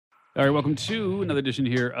All right, welcome to another edition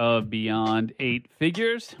here of Beyond Eight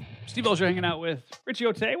Figures. Steve Olsher hanging out with Richie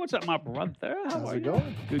Ote. What's up, my brother? How How's are it you?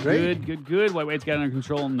 going? Good, Great. good. White Wade's got it under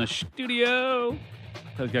control in the studio.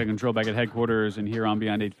 He's got control back at headquarters. And here on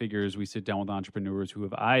Beyond Eight Figures, we sit down with entrepreneurs who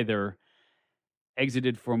have either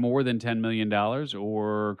exited for more than $10 million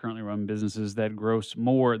or currently run businesses that gross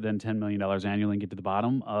more than $10 million annually and get to the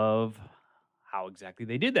bottom of how exactly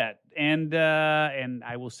they did that. And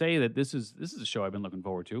I will say that this is a show I've been looking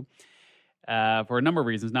forward to for a number of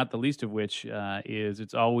reasons, not the least of which is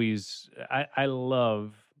it's always, I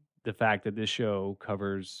love the fact that this show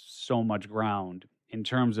covers so much ground in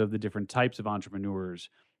terms of the different types of entrepreneurs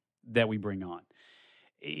that we bring on.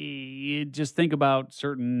 You just think about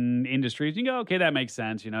certain industries, you go, okay, that makes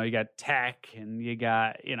sense. You know, you got tech and you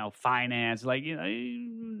got, finance,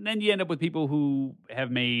 then you end up with people who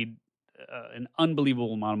have made an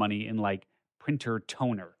unbelievable amount of money in like printer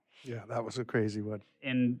toner Yeah, that was a crazy one.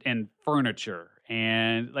 and furniture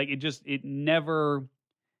and like it never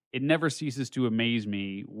ceases to amaze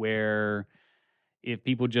me where if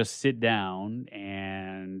people just sit down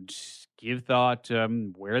and give thought to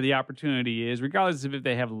where the opportunity is, regardless of if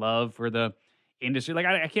they have love for the industry. Like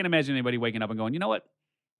I can't imagine anybody waking up and going, you know what,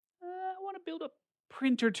 I want to build a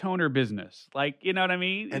printer toner business. Like, you know what I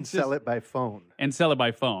mean? And It's sell just it by phone. and sell it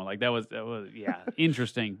by phone. Like that was yeah,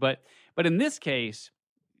 interesting. But in this case,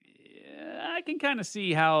 I can kind of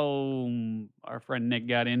see how our friend Nick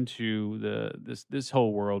got into this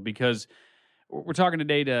whole world because we're talking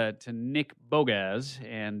today to Nick Bogaz,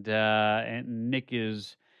 and Nick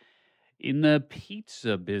is in the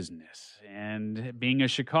pizza business, and being a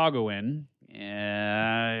Chicagoan,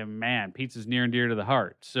 man, pizza's near and dear to the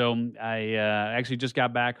heart. So I actually just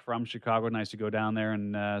got back from Chicago. Nice to go down there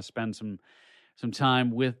and spend some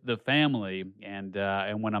time with the family, and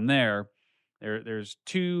when I'm there. There's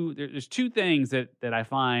two things that I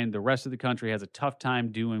find the rest of the country has a tough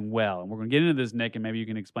time doing well, and we're going to get into this, Nick, and maybe you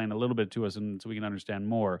can explain a little bit to us, and so we can understand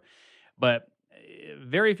more. But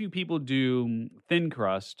very few people do thin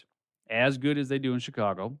crust as good as they do in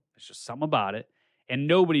Chicago. There's just something about it, and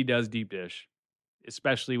nobody does deep dish,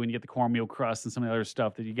 especially when you get the cornmeal crust and some of the other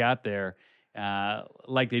stuff that you got there,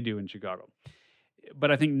 like they do in Chicago.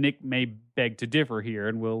 But I think Nick may beg to differ here,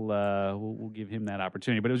 and we'll give him that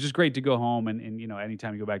opportunity. But it was just great to go home, and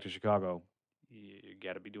anytime you go back to Chicago, you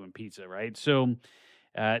got to be doing pizza, right? So,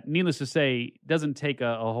 needless to say, doesn't take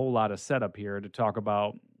a whole lot of setup here to talk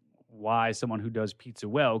about why someone who does pizza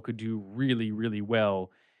well could do really, really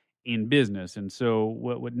well in business. And so,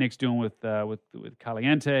 what Nick's doing with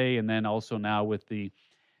Caliente, and then also now with the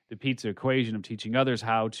pizza equation of teaching others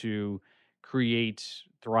how to create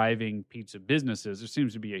thriving pizza businesses. There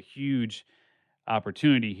seems to be a huge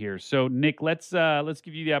opportunity here. So, Nick, let's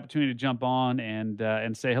give you the opportunity to jump on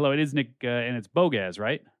and say hello. It is Nick, and it's Bogaz,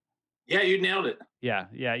 right? Yeah, you nailed it. Yeah.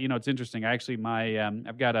 You know, it's interesting. I actually my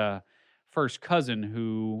I've got a first cousin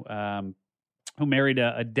who married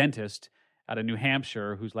a dentist out of New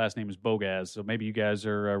Hampshire whose last name is Bogaz. So maybe you guys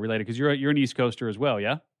are related because you're an East Coaster as well,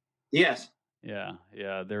 yeah? Yes. Yeah,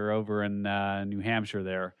 they're over in New Hampshire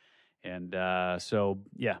there, and so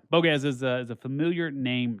yeah, Bogaz is a familiar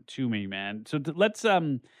name to me, man. So let's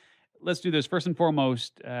do this first and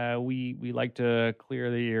foremost. We like to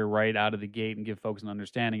clear the air right out of the gate and give folks an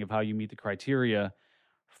understanding of how you meet the criteria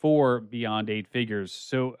for Beyond Eight Figures.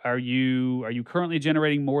 So are you currently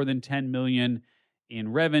generating more than 10 million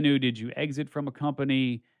in revenue? Did you exit from a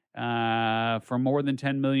company for more than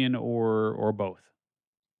 10 million, or both?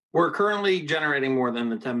 We're currently generating more than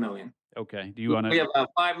the 10 million. Okay. Do you want We to? have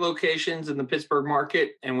 5 locations in the Pittsburgh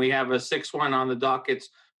market, and we have a sixth one on the dockets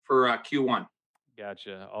for Q1.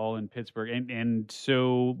 Gotcha. All in Pittsburgh. And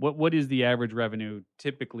so what is the average revenue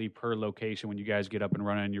typically per location when you guys get up and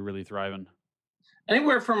running and you're really thriving?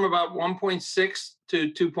 Anywhere from about 1.6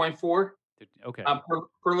 to 2.4 Okay.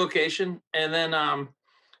 per location. And then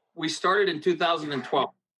we started in 2012.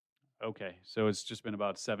 Okay. So it's just been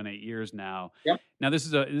about 7, 8 years now. Yep. Now this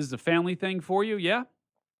is a family thing for you, yeah?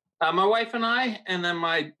 My wife and I, and then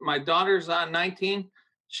my daughter's 19.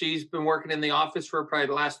 She's been working in the office for probably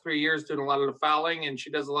the last 3 years, doing a lot of the filing, and she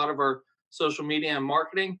does a lot of our social media and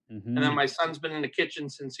marketing. And then Mm-hmm. my son's been in the kitchen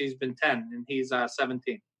since he's been 10, and he's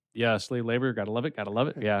 17. Yeah, slave labor, gotta love it, gotta love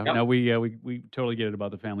it. Yeah, Yep. no, we totally get it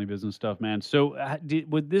about the family business stuff, man. So,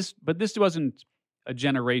 but this wasn't a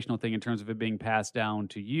generational thing in terms of it being passed down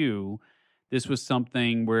to you. This was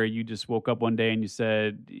something where you just woke up one day and you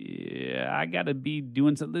said, "Yeah, I got to be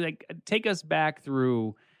doing something." Like, take us back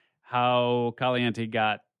through how Caliente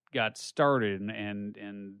got started,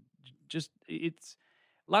 and just it's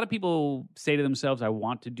a lot of people say to themselves, "I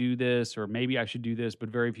want to do this," or maybe I should do this, but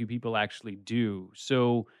very few people actually do.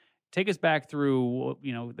 So take us back through,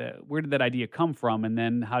 where did that idea come from, and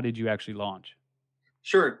then how did you actually launch?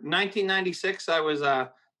 Sure. 1996, I was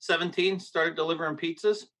 17, started delivering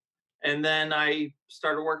pizzas. And then I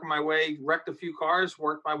started working my way, wrecked a few cars,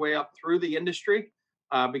 worked my way up through the industry,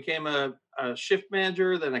 became a shift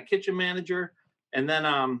manager, then a kitchen manager. And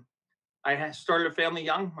then started a family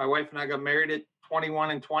young. My wife and I got married at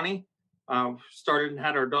 21 and 20. Started and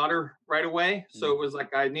had our daughter right away. So it was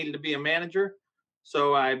like I needed to be a manager.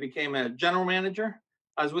 So I became a general manager.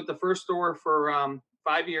 I was with the first store for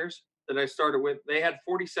 5 years that I started with. They had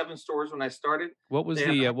 47 stores when I started. What was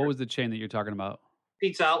the chain that you're talking about?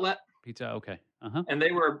 Pizza Outlet. Pizza, okay. Uh-huh. And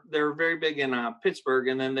they were very big in Pittsburgh,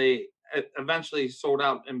 and then they eventually sold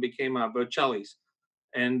out and became Bocelli's.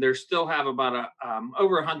 And they still have about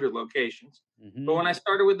over 100 locations. Mm-hmm. But when I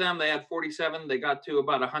started with them, they had 47. They got to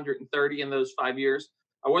about 130 in those 5 years.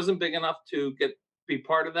 I wasn't big enough to be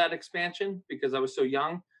part of that expansion because I was so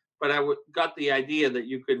young, but I got the idea that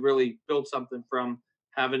you could really build something from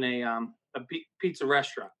having a pizza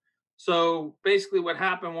restaurant. So basically what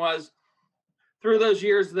happened was through those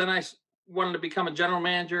years, then I wanted to become a general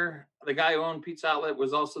manager. The guy who owned Pizza Outlet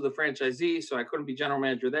was also the franchisee, so I couldn't be general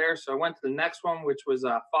manager there. So I went to the next one, which was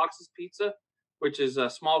Fox's Pizza, which is a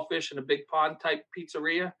small fish in a big pond type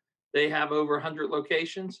pizzeria. They have over 100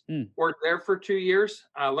 locations. Worked there for 2 years.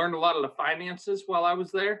 Learned a lot of the finances while I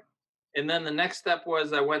was there. And then the next step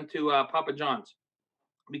was I went to Papa John's,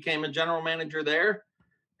 became a general manager there.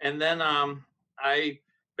 And then I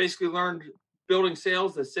basically learned building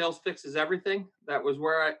sales, that sales fixes everything. That was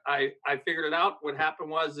where I figured it out. What happened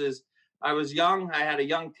was I was young. I had a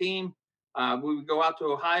young team. We would go out to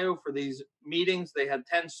Ohio for these meetings. They had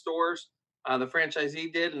 10 stores. The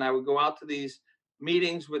franchisee did, and I would go out to these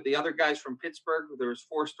meetings with the other guys from Pittsburgh. There was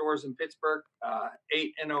 4 stores in Pittsburgh,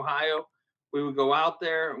 8 in Ohio. We would go out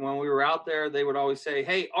there. And when we were out there, they would always say,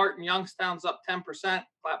 "Hey, Art in Youngstown's up 10%,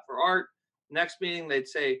 clap for Art." Next meeting, they'd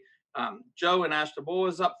say, "Joe in Ashtabula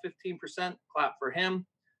is up 15%, clap for him."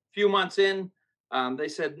 A few months in, they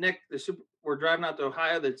said, "Nick, we're driving out to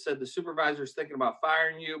Ohio." That said, "The supervisor's thinking about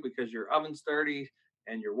firing you because your oven's dirty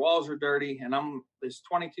and your walls are dirty." And I'm this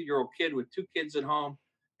 22-year-old kid with 2 kids at home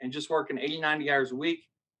and just working 80, 90 hours a week.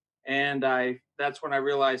 And that's when I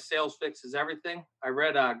realized sales fixes everything. I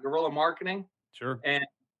read Guerrilla Marketing. Sure.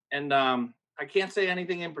 And I can't say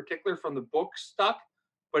anything in particular from the book stuck,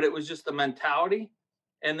 but it was just the mentality.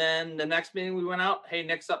 And then the next meeting we went out, "Hey,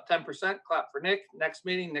 Nick's up 10%, clap for Nick." Next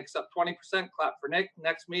meeting, "Nick's up 20%, clap for Nick."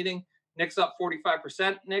 Next meeting, "Nick's up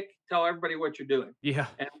 45%. Nick, tell everybody what you're doing." Yeah.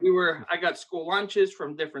 And I got school lunches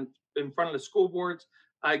from in front of the school boards.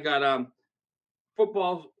 I got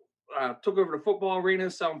football, took over to football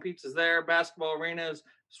arenas, selling pizzas there, basketball arenas,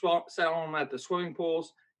 selling them at the swimming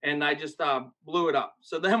pools. And I just blew it up.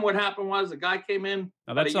 So then what happened was a guy came in.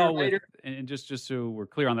 Now that's all later. And just so we're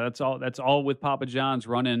clear on that, that's all with Papa John's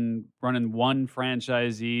running one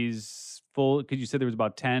franchisee's full. Because you said there was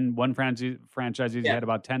about 10. One franchisees had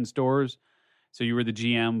about 10 stores. So you were the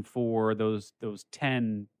GM for those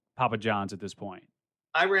 10 Papa John's at this point.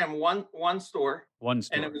 I ran one store. One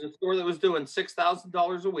store. And it was a store that was doing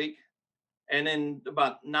 $6,000 a week. And in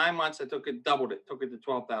about 9 months, I doubled it, took it to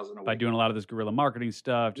 $12,000 a week. By doing a lot of this guerrilla marketing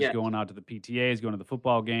stuff, just going out to the PTAs, going to the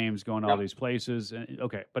football games, going to all these places.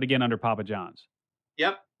 Okay, but again, under Papa John's.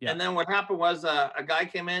 Yep. And then what happened was a guy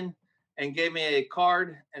came in and gave me a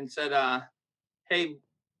card and said, "Hey,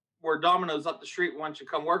 we're Domino's up the street. Why don't you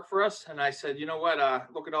come work for us?" And I said, "You know what?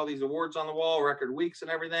 Look at all these awards on the wall, record weeks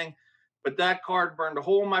and everything." But that card burned a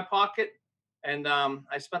hole in my pocket. And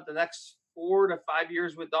I spent the next 4 to 5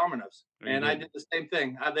 years with Domino's. And I did the same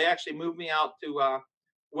thing. They actually moved me out to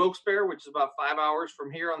Wilkes-Barre, which is about 5 hours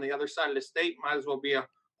from here on the other side of the state. Might as well be a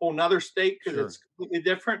whole nother state because it's completely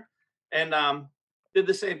different. And did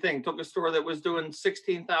the same thing. Took a store that was doing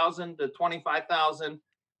 16,000 to 25,000.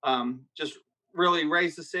 Just really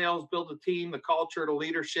raised the sales, built the team, the culture, the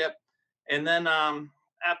leadership. And then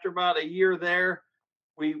after about a year there,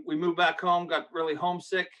 we moved back home, got really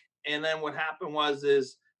homesick. And then what happened was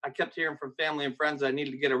I kept hearing from family and friends I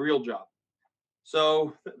needed to get a real job.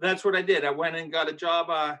 So that's what I did. I went and got a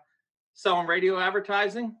job selling radio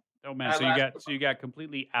advertising. Oh man, so you got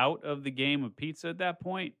completely out of the game of pizza at that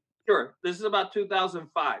point? Sure. This is about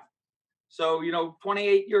 2005. So,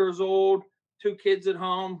 28 years old, 2 kids at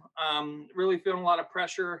home, really feeling a lot of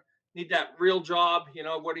pressure, need that real job.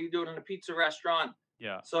 What are you doing in a pizza restaurant?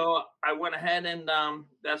 Yeah. So I went ahead and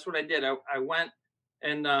that's what I did. I went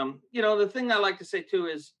and, the thing I like to say too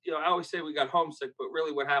is, I always say we got homesick, but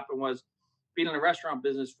really what happened was being in the restaurant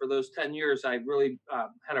business for those 10 years, I really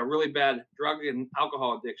had a really bad drug and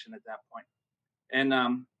alcohol addiction at that point.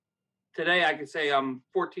 And today I could say I'm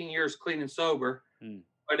 14 years clean and sober, Mm.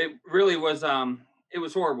 but it really was it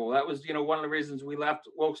was horrible. That was, one of the reasons we left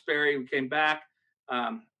Wilkes-Barre. We came back.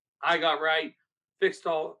 I got right, fixed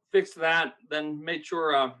that, then made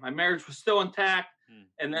sure my marriage was still intact.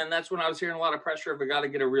 And then that's when I was hearing a lot of pressure of I got to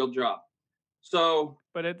get a real job. So,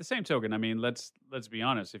 But at the same token, I mean, let's be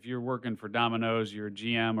honest. If you're working for Domino's, you're a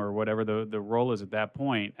GM or whatever the role is at that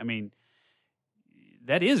point, I mean,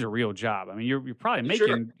 that is a real job. I mean, you're probably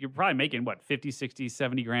sure, making what, 50, 60,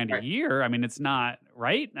 70 grand a right, year. I mean, it's not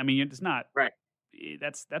right. I mean, it's not right,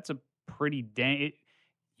 that's a pretty dang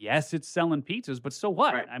yes, it's selling pizzas, but so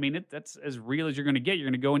what? right, I mean, that's as real as you're going to get. You're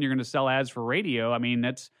going to go and you're going to sell ads for radio. I mean,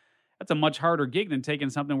 that's a much harder gig than taking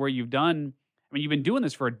something where you've done. I mean, you've been doing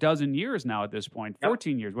this for a dozen years now at this point, yep,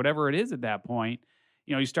 14 years, whatever it is at that point.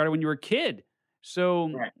 You started when you were a kid. So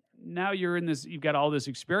right, now you're in this, you've got all this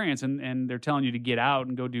experience and they're telling you to get out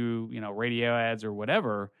and go do, radio ads or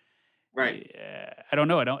whatever. right. I don't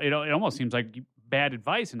know. It almost seems like bad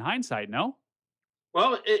advice in hindsight, no?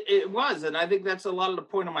 Well, it was. And I think that's a lot of the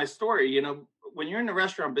point of my story. When you're in the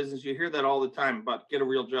restaurant business, you hear that all the time about get a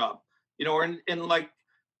real job, or in like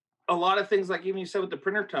a lot of things, like even you said with the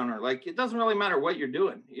printer toner, like it doesn't really matter what you're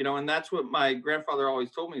doing, and that's what my grandfather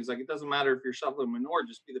always told me. He's like, it doesn't matter if you're shoveling manure,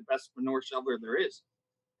 just be the best manure shoveler there is.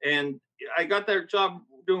 And I got that job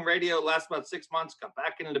doing radio, last about 6 months, got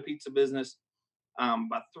back into the pizza business.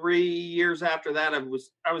 About 3 years after that, I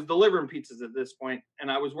was delivering pizzas at this point, and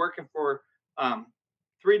I was working for um,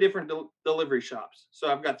 three different delivery shops.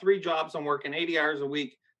 So I've got 3 jobs. I'm working 80 hours a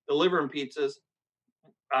week delivering pizzas.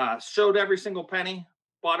 Showed every single penny.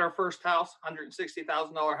 Bought our first house,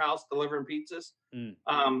 $160,000 house, delivering pizzas. Mm.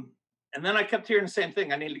 And then I kept hearing the same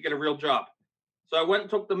thing. I needed to get a real job. So I went and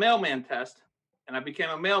took the mailman test, and I became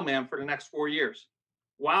a mailman for the next 4 years.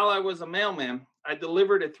 While I was a mailman, I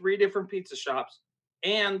delivered at 3 different pizza shops.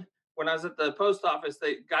 And when I was at the post office,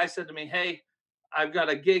 the guy said to me, hey, I've got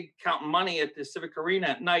a gig counting money at the Civic Arena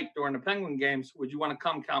at night during the Penguin games. Would you want to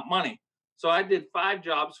come count money? So I did 5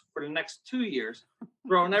 jobs for the next 2 years,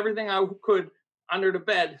 throwing everything I could under the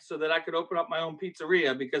bed so that I could open up my own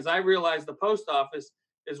pizzeria, because I realized the post office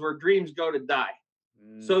is where dreams go to die.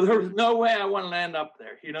 So there was no way I wanted to end up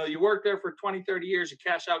there. You work there for 20, 30 years, you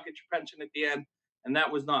cash out, get your pension at the end, and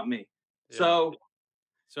that was not me. Yeah. So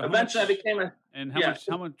eventually I became a... And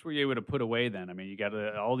how much were you able to put away then? I mean, you got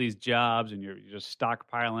all these jobs and you're just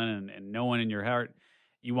stockpiling and no one in your heart,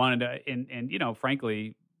 you wanted to, and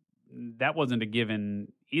frankly, that wasn't a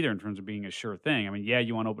given either in terms of being a sure thing. I mean, yeah,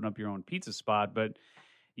 you want to open up your own pizza spot, but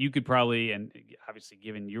you could probably, and obviously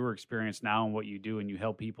given your experience now and what you do and you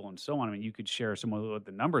help people and so on, I mean, you could share some of what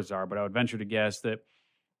the numbers are, but I would venture to guess that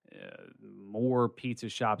more pizza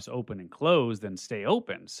shops open and close than stay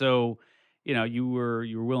open. So, you were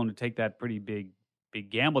willing to take that pretty big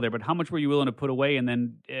gamble there, but how much were you willing to put away? And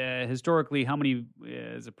then historically, how many,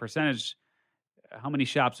 as a percentage, how many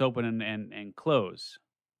shops open and close?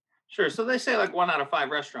 Sure. So they say like 1 out of 5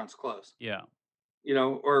 restaurants close. Yeah.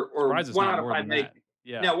 Or 1 out of 5 make it.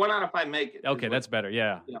 Yeah. No, 1 out of 5 make it. Okay, that's better.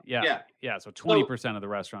 Yeah. So 20% of the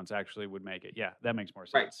restaurants actually would make it. Yeah, that makes more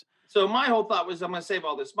sense. Right. So my whole thought was I'm going to save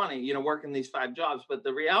all this money, working these 5 jobs. But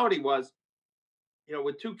the reality was,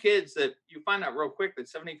 with 2 kids, that you find out real quick that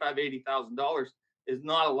 $75,000, $80,000 is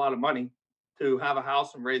not a lot of money to have a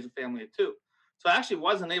house and raise a family of 2. So I actually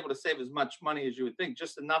wasn't able to save as much money as you would think,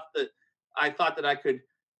 just enough that I thought that I could,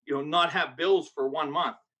 not have bills for 1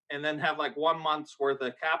 month and then have like 1 month's worth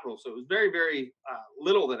of capital. So it was very, very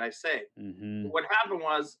little that I saved. Mm-hmm. What happened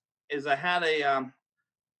is I had a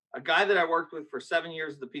guy that I worked with for 7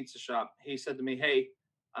 years at the pizza shop. He said to me, hey,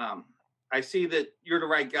 I see that you're the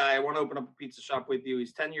right guy. I want to open up a pizza shop with you.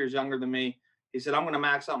 He's 10 years younger than me. He said, I'm going to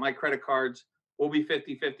max out my credit cards. We'll be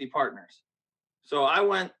 50-50 partners. So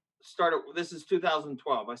I this is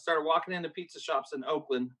 2012. I started walking into pizza shops in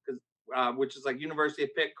Oakland, which is like University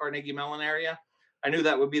of Pitt, Carnegie Mellon area. I knew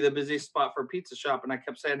that would be the busiest spot for a pizza shop. And I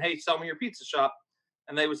kept saying, hey, sell me your pizza shop.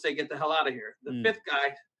 And they would say, get the hell out of here. The 5th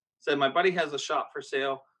guy said, my buddy has a shop for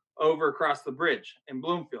sale over across the bridge in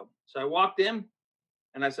Bloomfield. So I walked in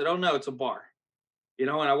and I said, oh no, it's a bar. And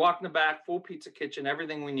I walked in the back, full pizza kitchen,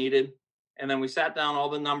 everything we needed. And then we sat down, all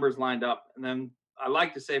the numbers lined up. And then I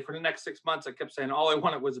like to say for the next 6 months, I kept saying all I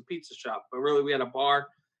wanted was a pizza shop. But really, we had a bar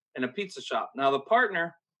and a pizza shop. Now, the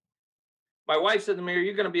partner, my wife said to me, are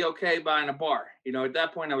you going to be okay buying a bar? At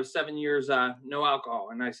that point, I was 7 years, no alcohol.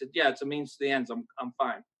 And I said, yeah, it's a means to the ends. I'm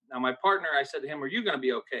fine. Now, my partner, I said to him, are you going to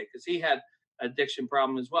be okay? Because he had an addiction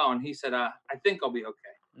problem as well. And he said, I think I'll be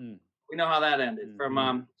okay. We know how that ended. Mm-hmm.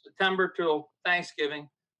 From September till Thanksgiving,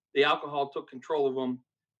 the alcohol took control of him.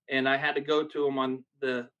 And I had to go to him on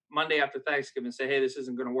the Monday after Thanksgiving and say, hey, this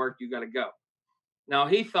isn't going to work. You got to go. Now,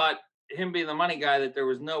 he thought, him being the money guy, that there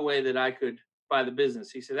was no way that I could buy the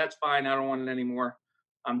business. He said, that's fine. I don't want it anymore.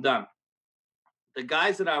 I'm done. The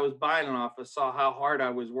guys that I was buying it off of saw how hard I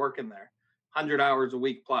was working there, 100 hours a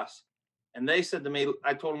week plus. And they said to me,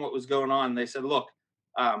 I told them what was going on. They said, look,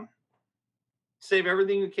 save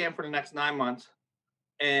everything you can for the next 9 months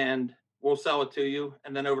and we'll sell it to you.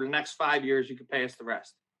 And then over the next 5 years, you can pay us the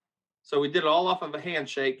rest. So we did it all off of a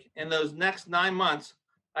handshake. In those next 9 months,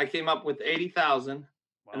 I came up with 80,000. Wow.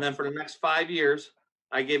 And then for the next 5 years,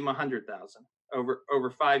 I gave them 100,000 over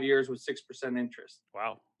 5 years with 6% interest.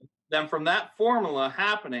 Wow. Then from that formula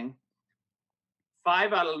happening,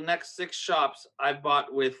 5 out of the next 6 shops I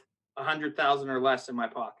bought with 100,000 or less in my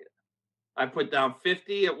pocket. I put down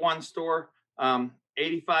 50 at one store,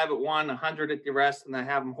 85 at one, 100 at the rest, and I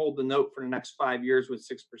have them hold the note for the next 5 years with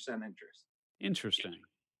 6% interest. Interesting.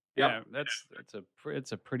 Yep. Yeah,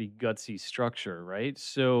 it's a pretty gutsy structure, right?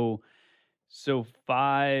 So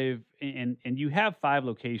 5 and you have 5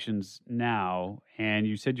 locations now, and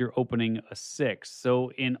you said you're opening a 6th.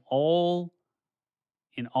 So in all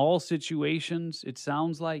situations, it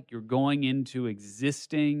sounds like you're going into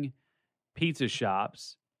existing pizza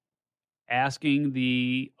shops, asking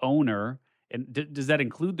the owner. And does that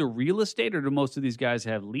include the real estate, or do most of these guys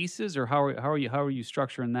have leases, or how are you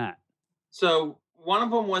structuring that? So one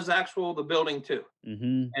of them was the building too,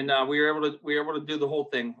 mm-hmm. and we were able to do the whole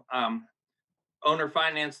thing. Owner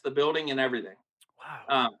financed the building and everything.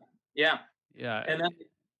 Wow. Yeah. And then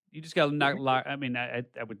you just got to not. I mean, I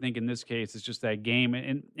would think in this case it's just that game,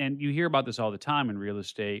 and you hear about this all the time in real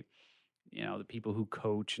estate. You know, the people who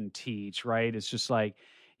coach and teach, right? It's just like,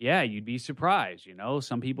 yeah, you'd be surprised. You know,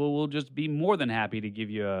 some people will just be more than happy to give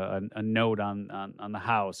you a note on the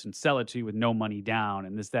house and sell it to you with no money down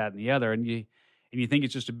and this, that, and the other, and you think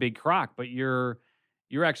it's just a big crock, but you're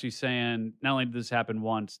actually saying not only did this happen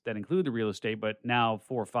once that include the real estate, but now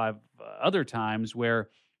 4 or 5 other times where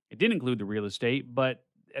it didn't include the real estate, but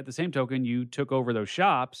at the same token, you took over those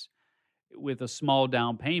shops with a small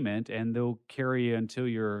down payment, and they'll carry you until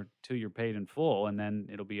you're paid in full, and then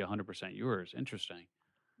it'll be 100% yours. Interesting.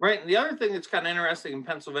 Right. And the other thing that's kind of interesting in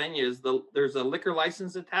Pennsylvania is there's a liquor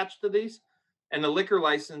license attached to these, and the liquor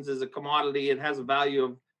license is a commodity. It has a value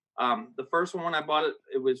of the first one when I bought it,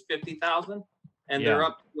 it was 50,000, and they're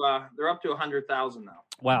up to 100,000 now.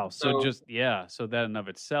 Wow. So so that in of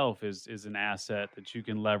itself is an asset that you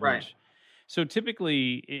can leverage. Right. So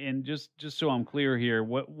typically, and just so I'm clear here,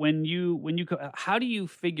 when you how do you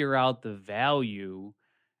figure out the value?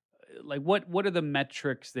 Like what are the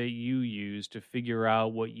metrics that you use to figure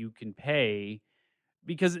out what you can pay?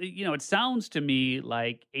 Because it sounds to me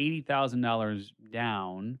like $80,000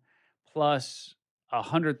 down plus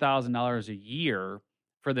 $100,000 a year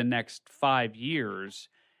for the next 5 years.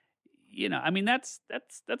 I mean that's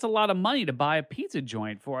a lot of money to buy a pizza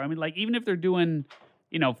joint for. I mean, like, even if they're doing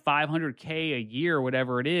 $500K a year or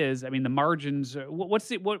whatever it is, I mean, the margins. What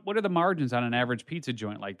are the margins on an average pizza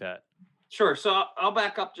joint like that? Sure. So I'll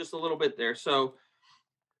back up just a little bit there. So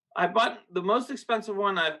I bought the most expensive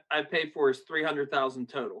one I've paid for is 300,000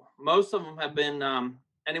 total. Most of them have been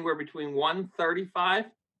anywhere between 135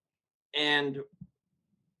 and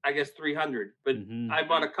I guess 300. But I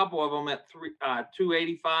bought a couple of them at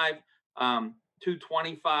 285,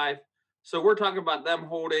 225. So we're talking about them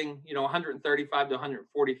holding 135 to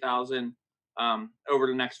 140,000 over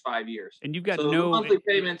the next 5 years. And you've got monthly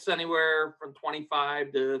payments anywhere from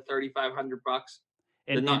 $2,500 to $3,500,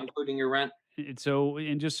 and not including your rent. So,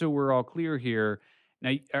 and just so we're all clear here,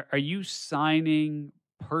 now, are you signing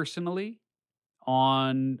personally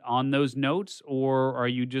on those notes, or are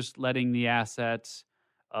you just letting the assets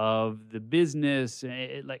of the business?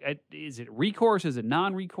 Is it recourse? Is it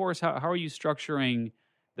non-recourse? How are you structuring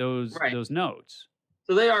those notes?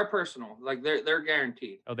 So they are personal, like they're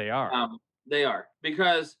guaranteed. Oh, they are. They are,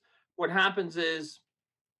 because what happens is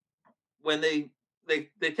when they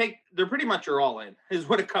take, they're pretty much you're all in is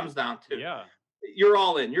what it comes down to. Yeah, you're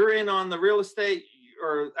all in. You're in on the real estate,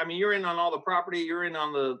 you're in on all the property. You're in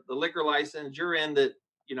on the liquor license. You're in that.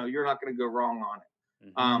 You're not going to go wrong on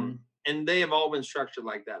it. Mm-hmm. And they have all been structured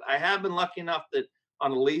like that. I have been lucky enough that on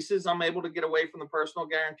the leases, I'm able to get away from the personal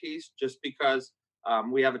guarantees just because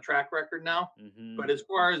we have a track record now. Mm-hmm. But as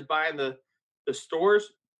far as buying the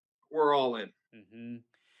stores, we're all in. Mm-hmm.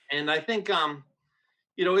 And I think,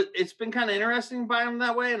 it's been kind of interesting buying them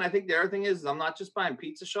that way. And I think the other thing is I'm not just buying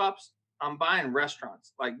pizza shops. I'm buying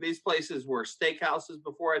restaurants. Like, these places were steakhouses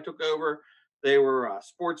before I took over. They were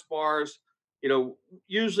sports bars.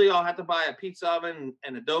 Usually I'll have to buy a pizza oven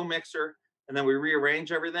and a dough mixer, and then we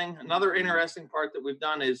rearrange everything. Another interesting part that we've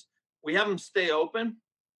done is we have them stay open,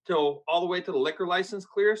 till all the way to the liquor license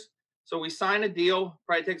clears. So we sign a deal,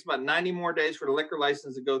 probably takes about 90 more days for the liquor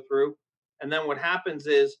license to go through. And then what happens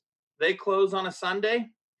is they close on a Sunday.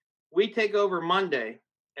 We take over Monday.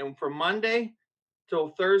 And from Monday till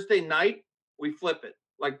Thursday night, we flip it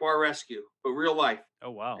like Bar Rescue, but real life.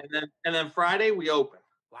 Oh, wow. And then Friday we open.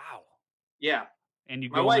 Wow. Yeah. And you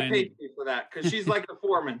My go wife in. hates me for that because she's like the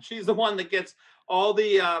foreman. She's the one that gets all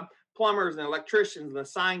the plumbers and electricians and the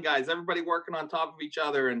sign guys, everybody working on top of each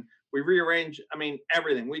other. And we rearrange, I mean,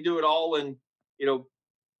 everything. We do it all in,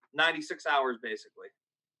 96 hours, basically.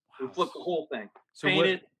 We Wow. flip the whole thing. So Paint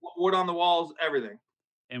it, wood on the walls, everything.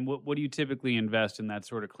 And what do you typically invest in that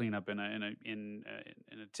sort of cleanup in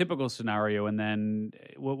a typical scenario? And then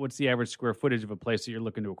what's the average square footage of a place that you're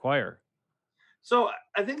looking to acquire? So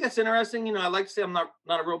I think that's interesting. I like to say I'm not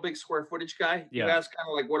a real big square footage guy. You Yeah. ask kind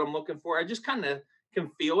of like what I'm looking for. I just kind of can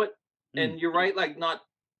feel it. And you're right, like not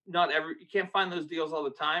you can't find those deals all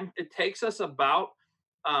the time. It takes us about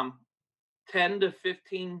 10 to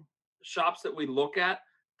 15 shops that we look at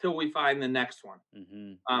till we find the next one.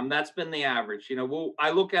 Mm-hmm. That's been the average. I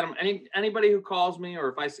look at them. Anybody who calls me, or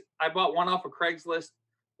if I bought one off of Craigslist,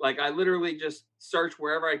 like I literally just search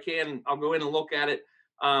wherever I can. And I'll go in and look at it.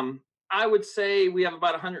 I would say we have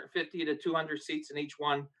about 150 to 200 seats in each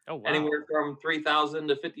one. Oh, wow. Anywhere from 3,000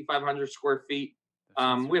 to 5,500 square feet.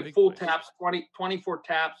 We have big full place. taps, 24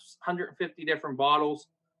 taps, 150 different bottles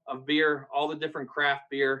of beer, all the different craft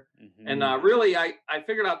beer. Mm-hmm. And really, I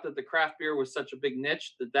figured out that the craft beer was such a big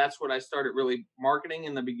niche that's what I started really marketing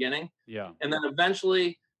in the beginning. Yeah. And then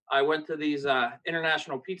eventually I went to these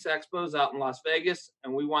international pizza expos out in Las Vegas,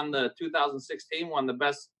 and we won the 2016, won the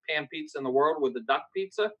best pan pizza in the world with the duck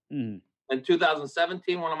pizza. Mm-hmm. In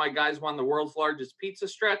 2017, one of my guys won the world's largest pizza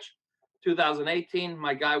stretch. 2018,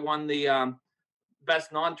 my guy won the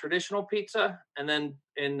best non-traditional pizza. And then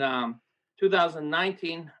in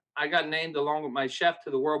 2019, I got named along with my chef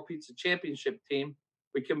to the World Pizza Championship team.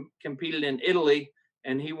 We competed in Italy,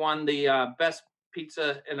 and he won the best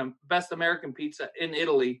pizza and best American pizza in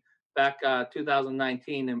Italy back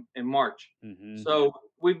 2019 in March. Mm-hmm. So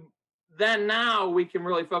now we can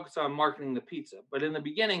really focus on marketing the pizza. But in the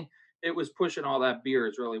beginning, it was pushing all that beer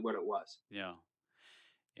is really what it was. Yeah.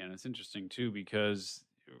 And it's interesting too, because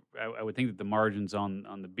I would think that the margins on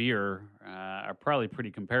the beer are probably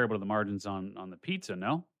pretty comparable to the margins on the pizza,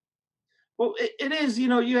 no? Well, it is.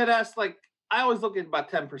 You had asked, like, I always look at about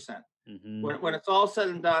 10%. Mm-hmm. When it's all said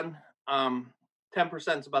and done,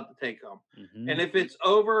 10% is about the take home. Mm-hmm. And if it's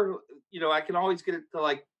over, I can always get it to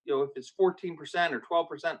like, if it's 14% or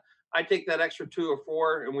 12%, I take that extra 2 or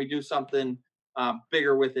 4 and we do something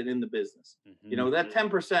bigger with it in the business. Mm-hmm. That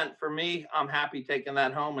 10% for me, I'm happy taking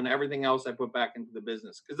that home, and everything else I put back into the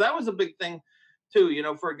business. Because that was a big thing too.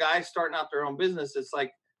 For a guy starting out their own business, it's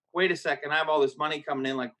like, wait a second, I have all this money coming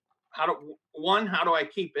in. Like, how do I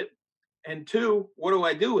keep it? And 2, what do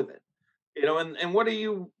I do with it? And what do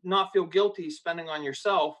you not feel guilty spending on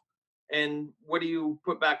yourself? And what do you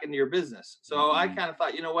put back into your business? So Mm-hmm. I kind of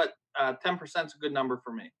thought, 10% is a good number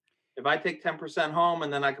for me. If I take 10% home,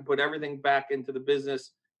 and then I can put everything back into the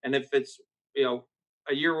business. And if it's,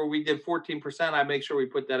 a year where we did 14%, I make sure we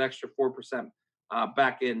put that extra 4%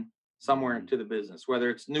 back in somewhere Mm-hmm. into the business, whether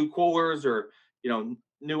it's new coolers or,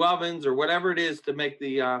 new ovens or whatever it is to make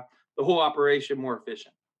the whole operation more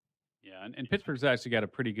efficient. Yeah, and Pittsburgh's actually got a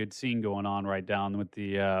pretty good scene going on right down with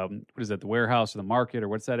the what is that, the warehouse or the market, or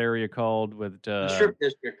what's that area called with The Strip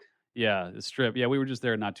District. Yeah, the Strip. Yeah, we were just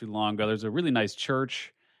there not too long ago. There's a really nice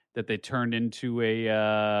church that they turned into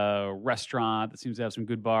a restaurant that seems to have some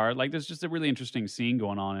good bar. Like, there's just a really interesting scene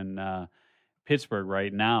going on in Pittsburgh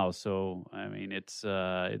right now. So I mean, it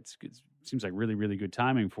seems like really, really good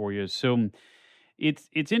timing for you. So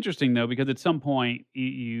it's interesting though, because at some point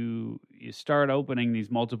you start opening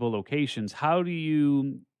these multiple locations. How do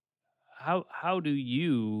you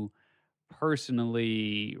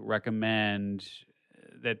personally recommend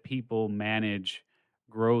that people manage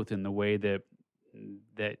growth in the way that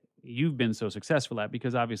you've been so successful at?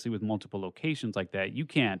 Because obviously with multiple locations like that, you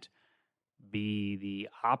can't be the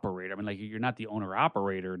operator. I mean, like, you're not the owner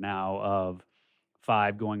operator now of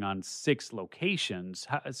 5 going on 6 locations.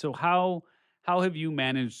 So how have you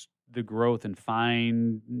managed the growth and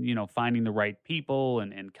finding the right people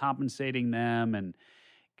and compensating them? And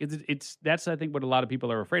because that's, I think, what a lot of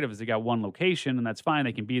people are afraid of, is they got one location and that's fine.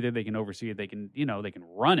 They can be there, they can oversee it, they can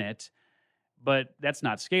run it, but that's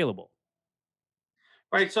not scalable.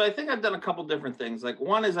 Right. So I think I've done a couple different things. Like,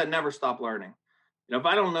 one is I never stop learning. If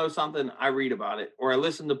I don't know something, I read about it, or I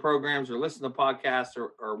listen to programs, or listen to podcasts,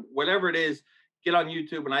 or whatever it is, get on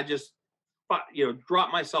YouTube, and I just,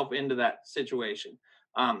 drop myself into that situation.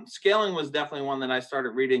 Scaling was definitely one that I started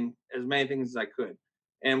reading as many things as I could.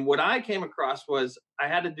 And what I came across was I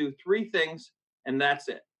had to do three things, and that's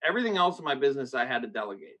it. Everything else in my business, I had to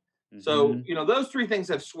delegate. So, Hmm. those three things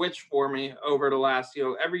have switched for me over the last,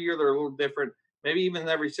 every year they're a little different. Maybe even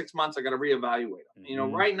every 6 months, I got to reevaluate them.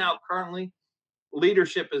 Hmm. Right now, currently,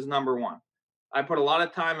 leadership is number one. I put a lot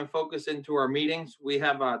of time and focus into our meetings. We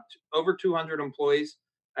have over 200 employees.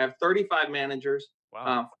 I have 35 managers, Wow.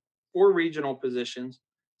 uh, four regional positions.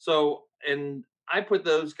 So, and I put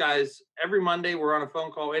those guys every Monday. We're on a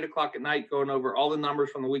phone call 8 o'clock at night, going over all the numbers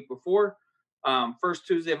from the week before. First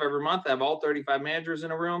Tuesday of every month, I have all 35 managers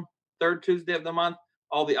in a room. Third Tuesday of the month,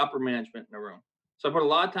 all the upper management in a room. So I put a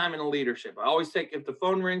lot of time into leadership. I always take, if the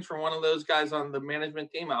phone rings from one of those guys on the management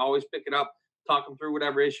team, I always pick it up, talk them through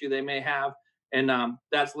whatever issue they may have. And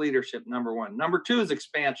that's leadership, number one. Number two is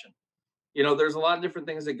expansion. There's a lot of different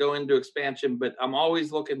things that go into expansion, but I'm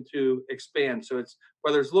always looking to expand. So it's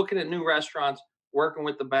whether it's looking at new restaurants, working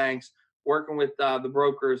with the banks, working with the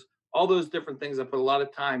brokers, all those different things. I put a lot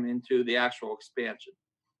of time into the actual expansion.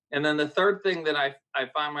 And then the third thing that I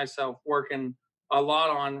find myself working a lot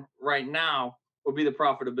on right now will be the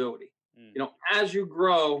profitability. Mm. As you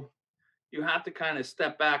grow, you have to kind of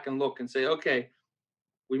step back and look and say, okay,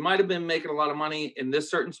 we might have been making a lot of money in this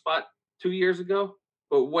certain spot 2 years ago,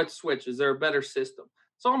 but what switch? Is there a better system?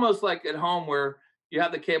 It's almost like at home where you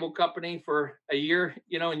have the cable company for a year,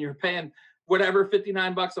 and you're paying whatever,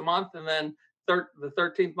 $59 a month. And then the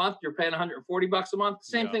 13th month, you're paying $140 a month.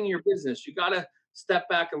 Same Yeah. thing in your business. You got to step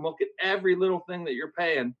back and look at every little thing that you're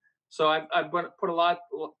paying. So I've put a lot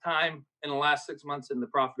of time in the last 6 months in the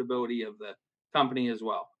profitability of the company as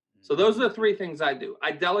well. So those are the three things I do.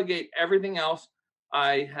 I delegate everything else.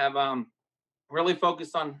 I have really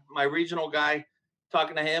focused on my regional guy,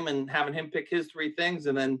 talking to him and having him pick his three things,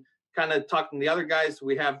 and then kind of talking to the other guys.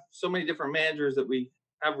 We have so many different managers that we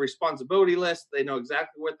have a responsibility list. They know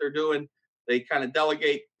exactly what they're doing. They kind of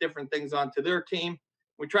delegate different things onto their team.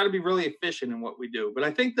 We try to be really efficient in what we do. But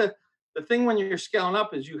I think the thing when you're scaling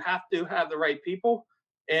up is you have to have the right people.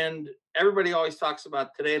 And everybody always talks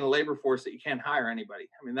about today in the labor force that you can't hire anybody.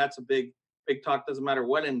 I mean, that's a big talk. Doesn't matter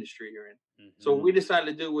what industry you're in. So what Hmm. we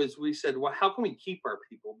decided to do was we said, well, how can we keep our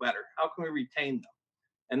people better? How can we retain them?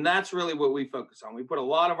 And that's really what we focus on. We put a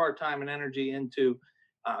lot of our time and energy into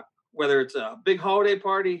uh, whether it's a big holiday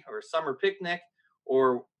party or a summer picnic,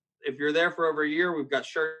 or if you're there for over a year, we've got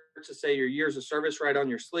shirts that say your years of service right on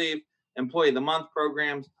your sleeve, employee of the month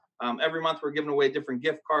programs. Every month we're giving away different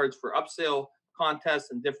gift cards for upsell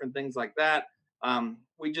contests and different things like that.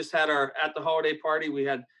 We just had at the holiday party, we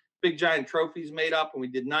had big giant trophies made up, and we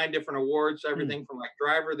did 9 different awards, Hmm. everything from like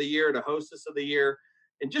driver of the year to hostess of the year,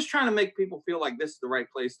 and just trying to make people feel like this is the right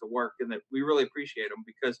place to work and that we really appreciate them,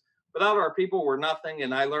 because without our people, we're nothing.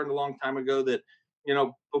 And I learned a long time ago that,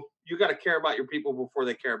 you got to care about your people before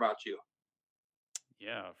they care about you.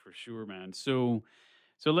 Yeah, for sure, man. So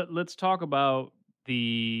let's talk about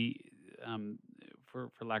the um for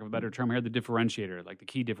lack of a better term here, the differentiator, like the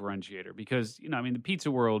key differentiator, because I mean, the pizza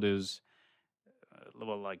world is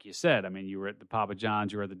well, like you said, I mean, you were at the Papa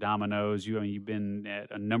John's, you were at the Domino's, I mean, you've been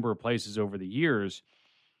at a number of places over the years.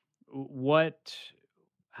 What,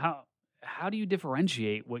 how, how do you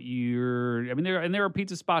differentiate what you're? I mean, there are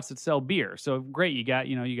pizza spots that sell beer, so great. You got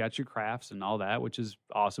your crafts and all that, which is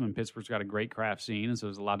awesome. And Pittsburgh's got a great craft scene, and so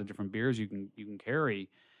there's a lot of different beers you can carry.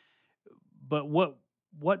 But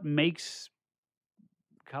what makes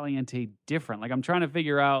Caliente different? Like I'm trying to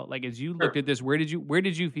figure out, like as you looked Sure. at this, where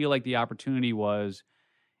did you feel like the opportunity was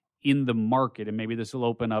in the market? And maybe this will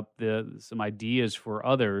open up some ideas for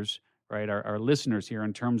others, right? Our listeners here,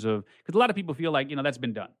 in terms of, because a lot of people feel like that's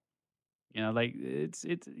been done. Like it's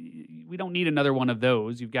we don't need another one of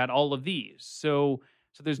those. You've got all of these, so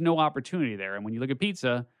there's no opportunity there. And when you look at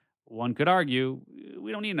pizza, one could argue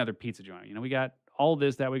we don't need another pizza joint. We got all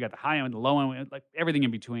this, that we got the high end, the low end, like everything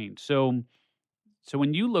in between. So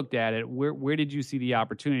when you looked at it, where did you see the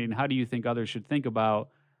opportunity, and how do you think others should think about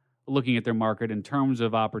looking at their market in terms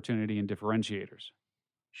of opportunity and differentiators?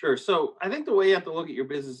 Sure. So I think the way you have to look at your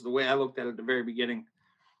business is the way I looked at it at the very beginning.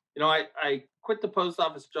 I quit the post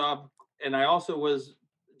office job, and I also was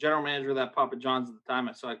general manager of that Papa John's at the time.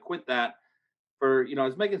 So I quit that for, I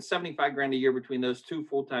was making 75 grand a year between those two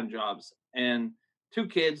full-time jobs and two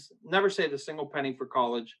kids, never saved a single penny for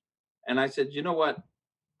college. And I said, you know what?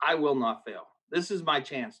 I will not fail. This is my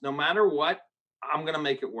chance. No matter what, I'm going to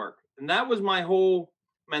make it work. And that was my whole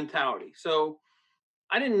mentality. So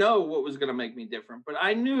I didn't know what was going to make me different, but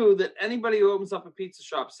I knew that anybody who opens up a pizza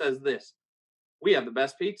shop says this: we have the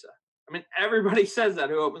best pizza. I mean, everybody says that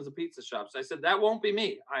who opens a pizza shop. So I said, that won't be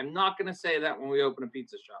me. I'm not going to say that when we open a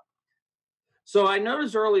pizza shop. So I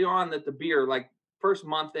noticed early on that the beer, like first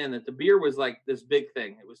month in, that the beer was like this big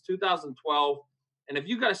thing. It was 2012. And if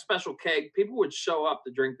you got a special keg, people would show up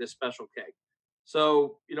to drink this special keg.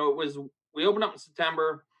 So, we opened up in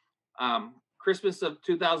September, Christmas of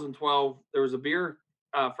 2012. There was a beer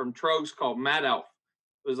from Trogs called Mad Elf.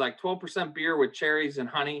 It was like 12% beer with cherries and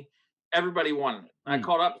honey. Everybody wanted it. I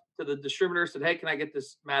called up to the distributor, said, "Hey, can I get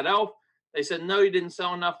this Mad Elf?" They said, "No, you didn't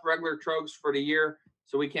sell enough regular Trogs for the year,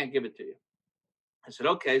 so we can't give it to you." I said,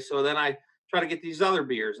 "Okay." So then I try to get these other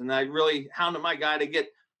beers, and I really hounded my guy to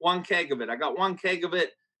get one keg of it. I got one keg of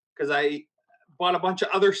it because I bought a bunch of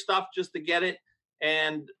other stuff just to get it,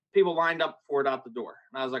 and people lined up for it out the door.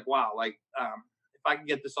 And I was like, wow, if I can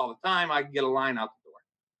get this all the time, I can get a line out the door.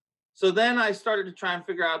 So then I started to try and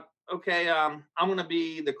figure out, okay, I'm going to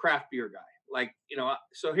be the craft beer guy.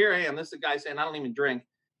 So here I am. This is a guy saying I don't even drink,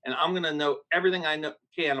 and I'm going to know everything I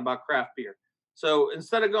can about craft beer. So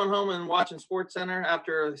instead of going home and watching Sports Center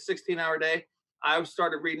after a 16-hour day, I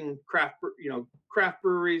started reading craft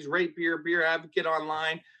breweries, rate beer, Beer Advocate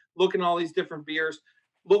online, looking at all these different beers,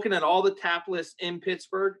 looking at all the tap lists in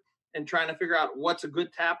Pittsburgh and trying to figure out what's a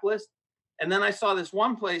good tap list. And then I saw this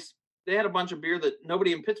one place, they had a bunch of beer that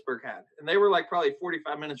nobody in Pittsburgh had. And they were like probably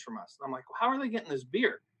 45 minutes from us. And I'm like, well, how are they getting this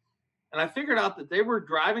beer? And I figured out that they were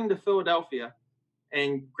driving to Philadelphia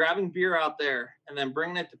and grabbing beer out there and then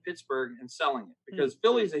bringing it to Pittsburgh and selling it, because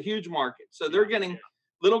Philly's a huge market. So they're getting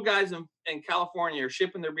little guys in California are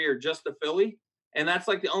shipping their beer just to Philly. And that's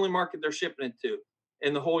like the only market they're shipping it to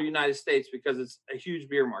in the whole United States, because it's a huge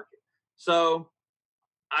beer market. So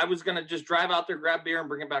I was going to just drive out there, grab beer, and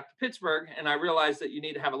bring it back to Pittsburgh. And I realized that you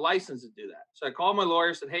need to have a license to do that. So I called my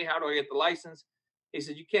lawyer, said, "Hey, how do I get the license?" He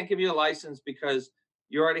said, "You can't give you a license because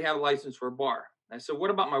you already have a license for a bar." And I said, "What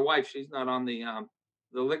about my wife? She's not on the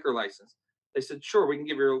liquor license." They said, "Sure, we can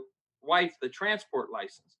give your wife the transport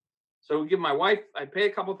license." So we give my wife, I pay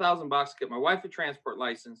a couple $1,000, get my wife a transport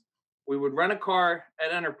license. We would rent a car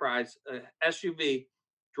at Enterprise, a SUV,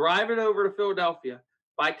 drive it over to Philadelphia,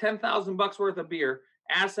 buy $10,000 worth of beer,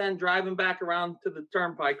 ass end driving back around to the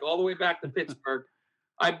turnpike all the way back to Pittsburgh.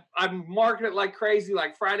 I market it like crazy.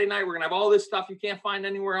 Like Friday night, we're gonna have all this stuff you can't find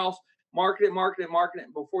anywhere else. Market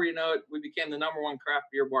it. Before you know it, we became the number one craft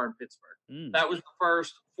beer bar in Pittsburgh. That was the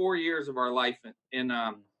first 4 years of our life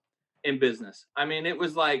in business. I mean, it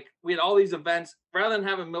was like we had all these events. Rather than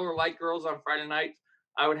having Miller Lite Girls on Friday nights,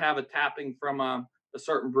 I would have a tapping from a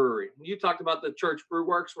certain brewery. You talked about the church brew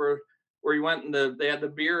works where you went and they had the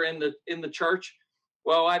beer in the church.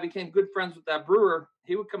 Well, I became good friends with that brewer.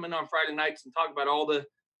 He would come in on Friday nights and talk about all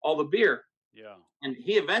the beer. Yeah. And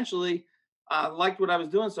he eventually liked what I was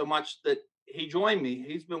doing so much that he joined me.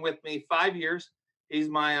 He's been with me 5 years. He's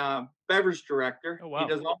my beverage director. Oh, wow. He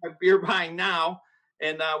does all my beer buying now.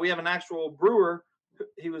 And we have an actual brewer.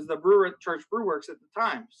 He was the brewer at Church Brew Works at the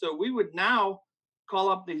time. So we would now call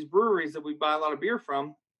up these breweries that we buy a lot of beer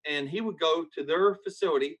from, and he would go to their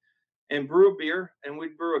facility and brew a beer, and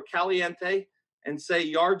we'd brew a Caliente and say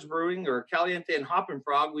Yards Brewing or Caliente and Hoppin'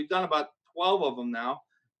 Frog. We've done about 12 of them now,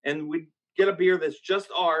 and we'd get a beer that's just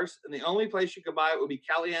ours, and the only place you could buy it would be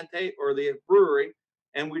Caliente or the brewery,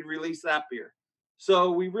 and we'd release that beer. So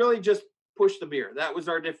we really just pushed the beer. That was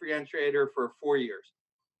our differentiator for 4 years.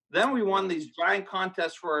 Then we won these giant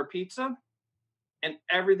contests for our pizza, and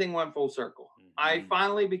everything went full circle. I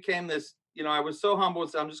finally became this, I was so humble and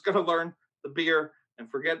said, I'm just going to learn the beer and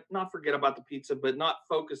not forget about the pizza, but not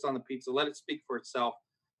focus on the pizza. Let it speak for itself.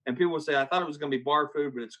 And people would say, I thought it was going to be bar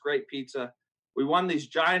food, but it's great pizza. We won these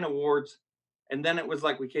giant awards. And then it was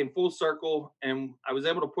like we came full circle, and I was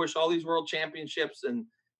able to push all these world championships.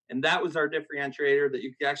 And that was our differentiator, that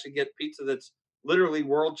you could actually get pizza that's literally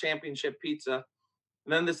world championship pizza.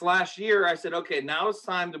 And then this last year, I said, okay, now it's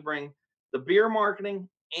time to bring the beer marketing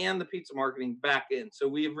and the pizza marketing back in. So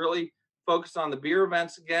we've really focused on the beer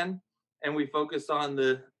events again, and we focus on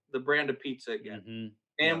the brand of pizza again.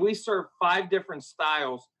 And we serve 5 different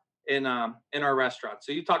styles in our restaurant.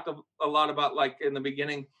 So you talked a lot about, like in the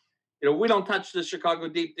beginning, we don't touch the Chicago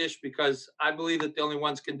deep dish because I believe that the only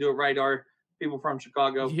ones can do it right are people from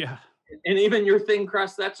Chicago. Yeah. And even your thin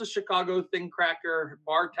crust, that's a Chicago thin cracker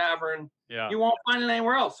bar tavern. Yeah. You won't find it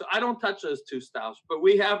anywhere else. So I don't touch those 2 styles. But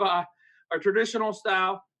we have our traditional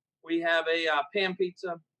style. We have a pan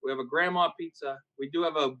pizza. We have a grandma pizza. We do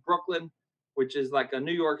have a Brooklyn, which is like a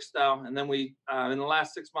New York style. And then we, in the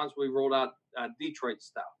last 6 months, we rolled out Detroit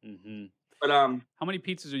style. But how many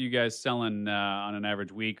pizzas are you guys selling on an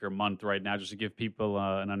average week or month right now, just to give people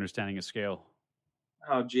an understanding of scale?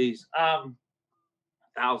 Oh, geez.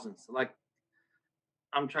 Thousands. Like,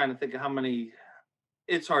 I'm trying to think of how many.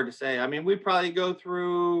 It's hard to say. I mean, we probably go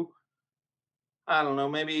through, I don't know,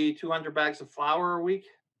 maybe 200 bags of flour a week.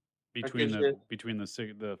 That gives you, between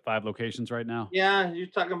the 5 locations right now? yeah, you're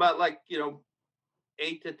talking about like,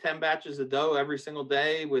 8 to 10 batches of dough every single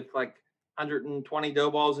day with like 120 dough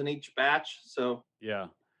balls in each batch. So Yeah.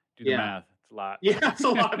 Do the yeah, math. It's a lot. yeah, it's a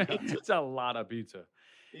lot of pizza. It's a lot of pizza.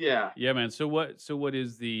 Yeah. Yeah, man. What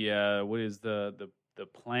is the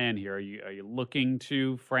plan here? Are you looking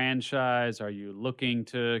to franchise? Are you looking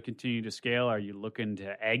to continue to scale? Are you looking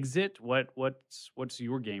to exit? What's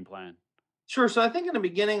your game plan? Sure. So I think in the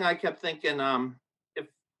beginning, I kept thinking, if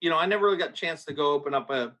I never really got a chance to go open up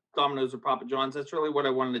a Domino's or Papa John's. That's really what I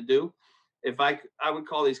wanted to do. If I would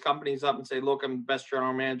call these companies up and say, "Look, I'm the best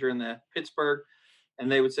general manager in the Pittsburgh,"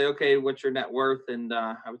 and they would say, "Okay, what's your net worth?" And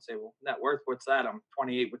I would say, "Well, net worth, what's that? I'm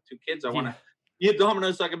 28 with 2 kids. I want Yeah. to get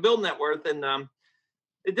Domino's so I can build net worth." And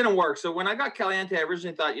it didn't work. So when I got Caliente, I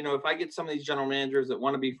originally thought, if I get some of these general managers that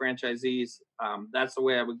want to be franchisees, that's the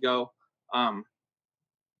way I would go. Um,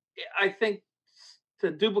 I think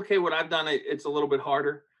to duplicate what I've done, it's a little bit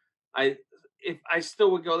harder. I if I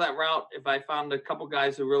still would go that route, if I found a couple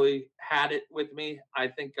guys who really had it with me, I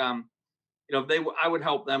think if I would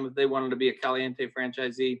help them if they wanted to be a Caliente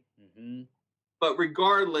franchisee. Hmm. But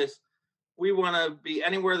regardless, we want to be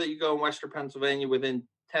anywhere that you go in Western Pennsylvania within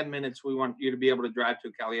 10 minutes. We want you to be able to drive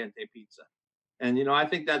to Caliente Pizza. And I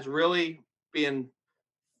think that's really being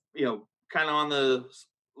kind of on the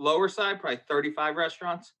lower side, probably 35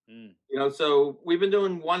 restaurants. Mm. So we've been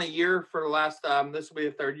doing one a year for the last. This will be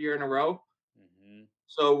the third year in a row. Hmm.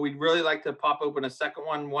 So we'd really like to pop open a second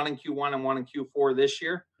one in Q1 and one in Q4 this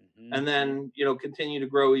year, Hmm. and then continue to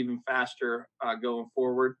grow even faster going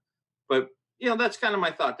forward. But that's kind of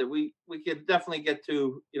my thought, that we could definitely get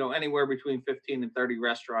to anywhere between 15 and 30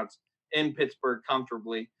 restaurants in Pittsburgh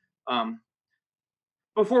comfortably. Um,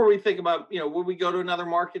 Before we think about would we go to another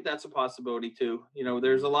market, that's a possibility too.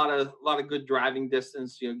 There's a lot of good driving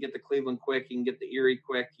distance. Get to Cleveland quick, you can get to Erie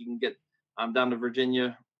quick, you can get down to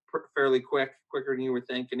Virginia fairly quicker than you would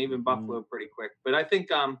think, and even Hmm. Buffalo pretty quick. But I think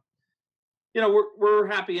we're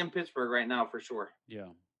happy in Pittsburgh right now for sure. Yeah.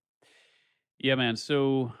 Yeah, man.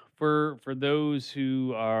 So for those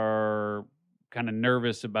who are kind of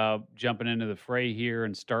nervous about jumping into the fray here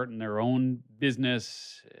and starting their own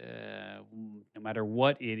business, no matter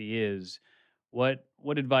what it is, what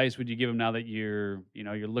advice would you give them now that you're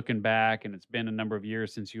looking back and it's been a number of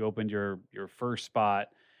years since you opened your first spot?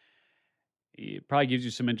 It probably gives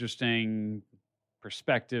you some interesting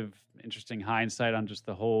perspective, interesting hindsight on just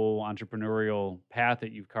the whole entrepreneurial path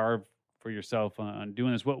that you've carved for yourself on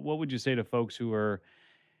doing this. What would you say to folks who are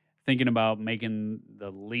thinking about making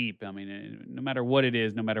the leap? I mean, no matter what it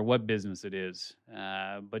is, no matter what business it is,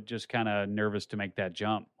 but just kind of nervous to make that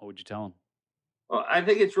jump. What would you tell them? Well, I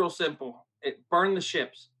think it's real simple. Burn the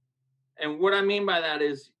ships. And what I mean by that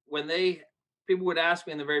is, when people would ask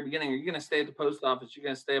me in the very beginning, "Are you going to stay at the post office? You're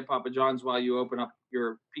going to stay at Papa John's while you open up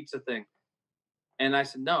your pizza thing?" And I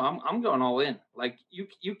said, "No, I'm going all in. Like,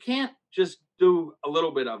 you can't just do a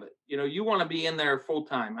little bit of it. You want to be in there full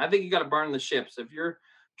time. I think you got to burn the ships. If you're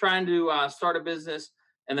trying to start a business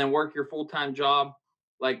and then work your full time job,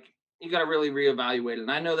 like, you got to really reevaluate it.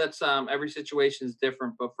 And I know that's every situation is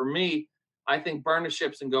different, but for me, I think burn the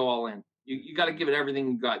ships and go all in. You got to give it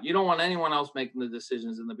everything you got. You don't want anyone else making the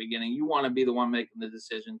decisions in the beginning. You want to be the one making the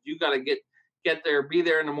decisions. You got to get there, be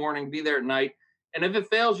there in the morning, be there at night. And if it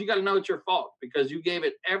fails, you got to know it's your fault, because you gave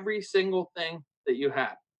it every single thing that you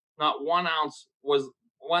had. Not 1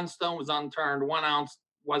 stone was unturned, 1 ounce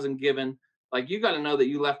wasn't given. Like, you got to know that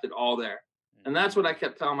you left it all there. And that's what I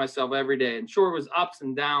kept telling myself every day. And sure, it was ups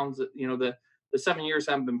and downs. The 7 years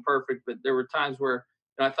haven't been perfect, but there were times where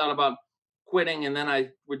I thought about quitting, and then I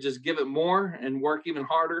would just give it more and work even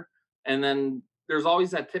harder. And then there's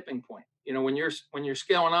always that tipping point. When you're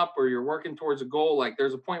scaling up or you're working towards a goal, like,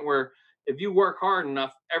 there's a point where if you work hard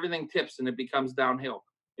enough, everything tips and it becomes downhill.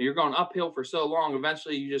 And you're going uphill for so long,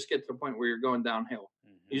 eventually you just get to the point where you're going downhill.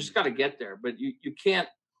 You Hmm. just got to get there, but you can't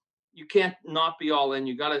not be all in.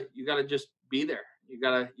 You gotta just be there. You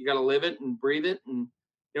gotta live it and breathe it. And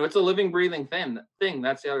it's a living, breathing thing.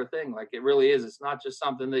 That's the other thing. Like, it really is. It's not just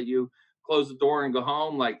something that you close the door and go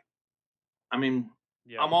home. Like, I mean,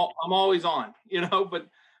 Yeah. I'm always on,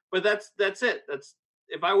 but that's it. That's,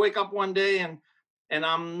 if I wake up one day and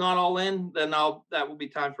I'm not all in, then that will be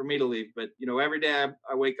time for me to leave. But every day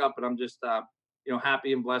I wake up and I'm just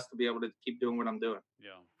happy and blessed to be able to keep doing what I'm doing.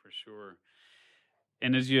 Yeah, for sure.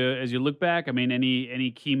 And as you look back, I mean,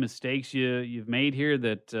 any key mistakes you've made here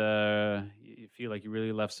that you feel like you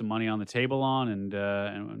really left some money on the table on,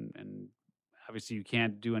 and obviously you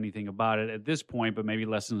can't do anything about it at this point, but maybe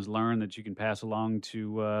lessons learned that you can pass along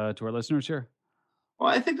to our listeners here. Well,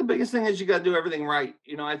 I think the biggest thing is you got to do everything right.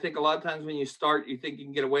 I think a lot of times when you start, you think you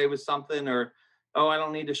can get away with something, or, oh, I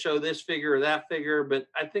don't need to show this figure or that figure. But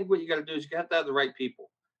I think what you got to do is you have to have the right people.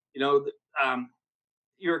 You know,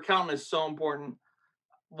 your accountant is so important.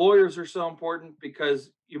 Lawyers are so important because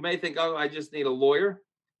you may think, oh, I just need a lawyer.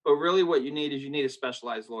 But really, what you need is you need a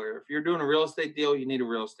specialized lawyer. If you're doing a real estate deal, you need a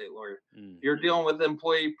real estate lawyer. If you're dealing with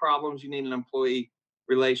employee problems, you need an employee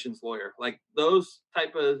relations lawyer. Like those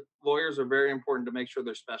type of lawyers are very important to make sure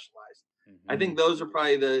they're specialized. I think those are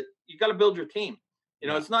probably you got to build your team.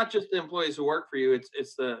 Yeah. It's not just the employees who work for you.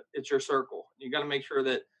 It's your circle. You got to make sure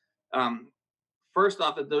that first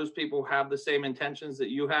off, that those people have the same intentions that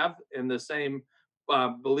you have and the same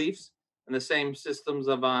beliefs and the same systems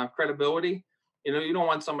of credibility. You don't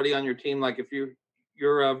want somebody on your team, like if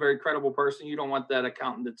you're a very credible person, you don't want that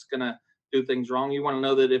accountant that's going to do things wrong. You want to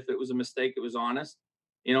know that if it was a mistake, it was honest,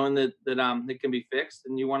 and that it can be fixed.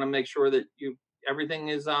 And you want to make sure that everything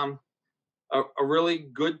is a really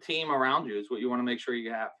good team around you is what you want to make sure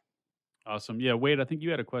you have. Awesome. Yeah, Wade, I think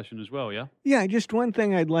you had a question as well, yeah? Yeah, just one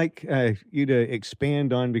thing I'd like you to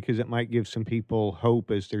expand on because it might give some people hope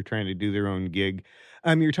as they're trying to do their own gig.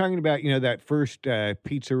 You're talking about, that first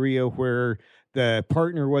pizzeria where the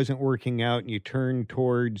partner wasn't working out and you turned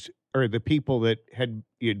towards, or the people that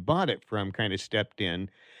you'd bought it from kind of stepped in.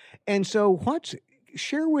 And so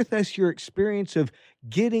share with us your experience of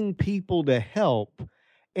getting people to help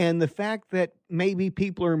and the fact that maybe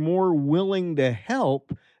people are more willing to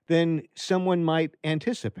help than someone might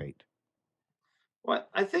anticipate. Well,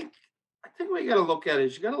 I think what you got to look at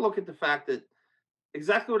is you got to look at the fact that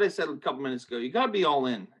exactly what I said a couple minutes ago. You got to be all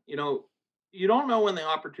in. You don't know when the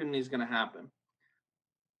opportunity is going to happen.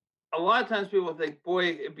 A lot of times people think, boy,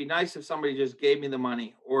 it'd be nice if somebody just gave me the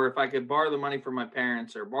money, or if I could borrow the money from my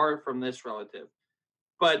parents or borrow it from this relative.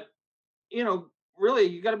 But, really,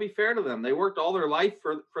 you got to be fair to them. They worked all their life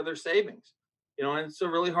for their savings, and it's a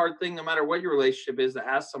really hard thing, no matter what your relationship is, to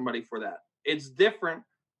ask somebody for that. It's different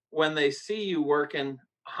when they see you working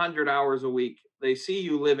 100 hours a week. They see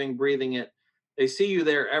you living, breathing it. They see you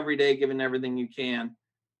there every day, giving everything you can.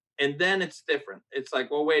 And then it's different. It's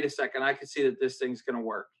like, well, wait a second. I can see that this thing's going to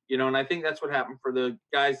work, and I think that's what happened for the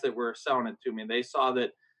guys that were selling it to me. They saw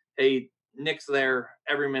that, hey, Nick's there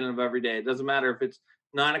every minute of every day. It doesn't matter if it's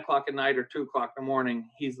 9:00 at night or 2:00 in the morning,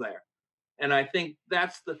 he's there. And I think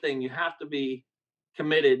that's the thing. You have to be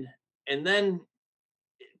committed, and then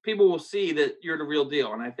people will see that you're the real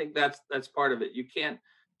deal. And I think that's part of it. You can't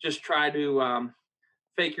just try to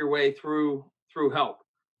fake your way through help,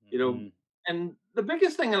 And the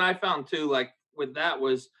biggest thing that I found too, like with that,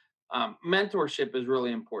 was mentorship is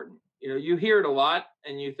really important. You hear it a lot,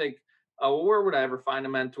 and you think, oh, well, where would I ever find a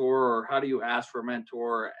mentor, or how do you ask for a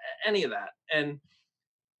mentor, or any of that? And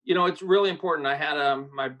it's really important. I had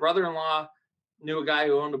my brother-in-law knew a guy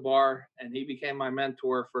who owned a bar, and he became my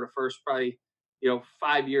mentor for the first probably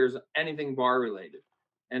 5 years, anything bar related.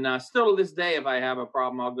 And still to this day, if I have a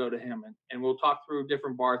problem, I'll go to him, and we'll talk through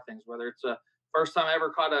different bar things, whether it's a first time I ever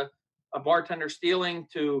caught a bartender stealing,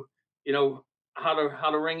 to how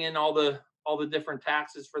to ring in all the different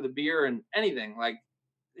taxes for the beer and anything. Like,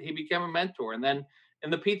 he became a mentor. And then in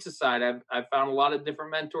the pizza side, I've found a lot of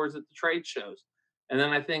different mentors at the trade shows. And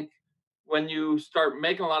then I think when you start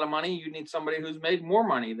making a lot of money, you need somebody who's made more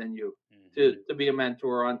money than you to be a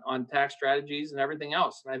mentor on tax strategies and everything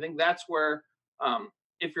else. And I think that's where,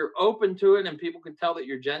 if you're open to it and people can tell that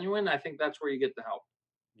you're genuine, I think that's where you get the help.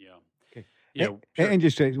 Yeah. Okay. Yeah. Sure. And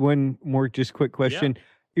just one more, just quick question. Yeah.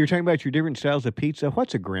 You're talking about your different styles of pizza.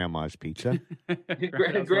 What's a grandma's pizza?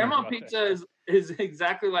 Grandma pizza is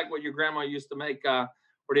exactly like what your grandma used to make, or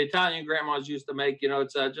the Italian grandmas used to make.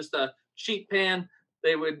 It's just a sheet pan.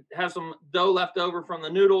 They would have some dough left over from the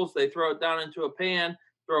noodles. They throw it down into a pan,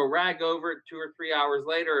 throw a rag over it. 2 or 3 hours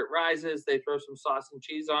later, it rises. They throw some sauce and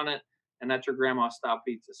cheese on it, and that's your grandma style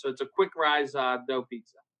pizza. So it's a quick rise dough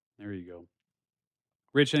pizza. There you go.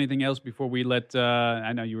 Rich, anything else before we let?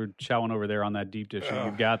 I know you were chowing over there on that deep dish that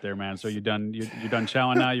you've got there, man. So you're done. You're done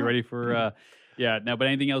chowing now. You ready for? Yeah. No, but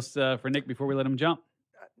anything else for Nick before we let him jump?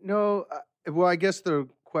 No. Well, I guess the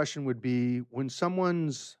question would be, when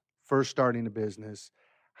someone's first starting a business,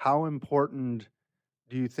 how important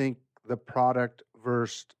do you think the product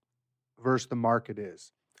versus the market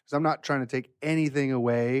is? Because I'm not trying to take anything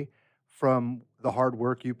away from the hard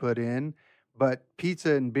work you put in, but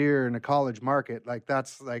pizza and beer in a college market, that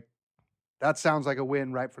sounds like a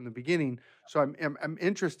win right from the beginning. So I'm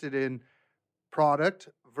interested in product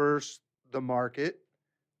versus the market.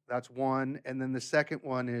 That's one. And then the second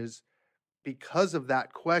one is, because of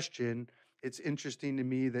that question, it's interesting to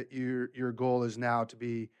me that your goal is now to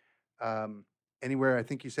be anywhere, I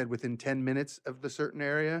think you said within 10 minutes of the certain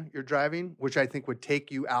area you're driving, which I think would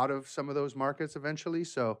take you out of some of those markets eventually.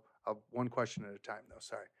 So one question at a time, though.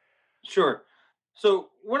 Sorry. Sure. So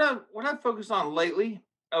what I've focused on lately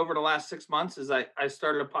over the last 6 months is I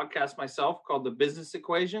started a podcast myself called The Business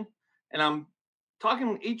Equation, and I'm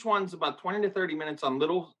talking, each one's about 20 to 30 minutes on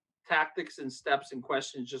little tactics and steps and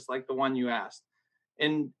questions just like the one you asked.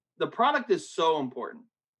 And the product is so important.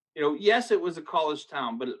 Yes, it was a college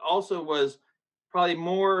town, but it also was probably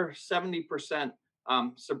more 70%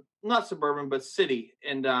 not suburban, but city.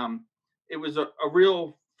 And it was a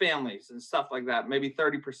real families and stuff like that, maybe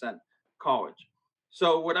 30% college.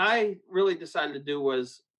 So what I really decided to do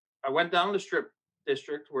was I went down to the Strip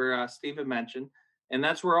District where Steve had mentioned, and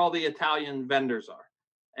that's where all the Italian vendors are.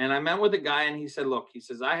 And I met with a guy, and he said, "Look," he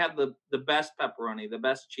says, "I have the best pepperoni, the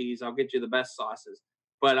best cheese. I'll get you the best sauces,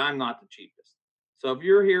 but I'm not the cheapest. So if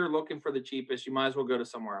you're here looking for the cheapest, you might as well go to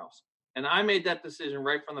somewhere else." And I made that decision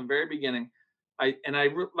right from the very beginning. Like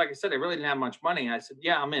I said, I really didn't have much money. I said,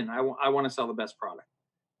 "Yeah, I'm in. I want to sell the best product."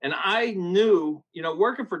 And I knew,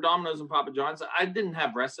 working for Domino's and Papa John's, I didn't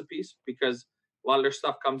have recipes because a lot of their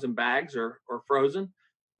stuff comes in bags or frozen,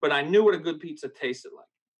 but I knew what a good pizza tasted like.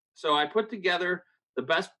 So I put together the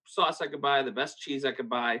best sauce I could buy, the best cheese I could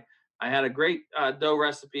buy. I had a great dough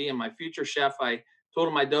recipe, and my future chef, I told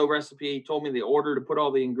him my dough recipe. He told me the order to put all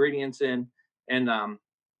the ingredients in, and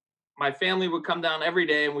my family would come down every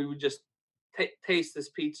day, and we would just taste this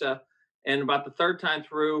pizza. And about the third time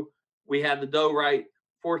through, we had the dough right.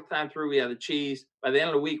 Fourth time through, we had the cheese. By the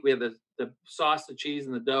end of the week, we had the sauce, the cheese,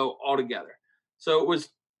 and the dough all together. So it was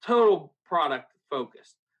total product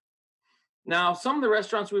focused. Now, some of the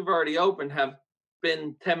restaurants we've already opened have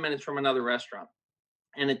been 10 minutes from another restaurant.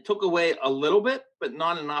 And it took away a little bit, but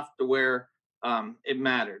not enough to where it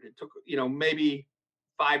mattered. It took, maybe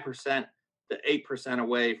 5% to 8%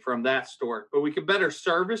 away from that store. But we could better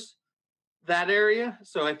service that area.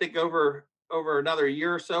 So I think over another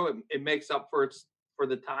year or so, it makes up for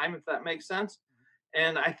the time, if that makes sense.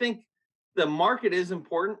 And I think the market is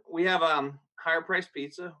important. We have higher priced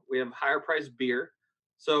pizza. We have higher priced beer.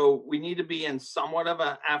 So we need to be in somewhat of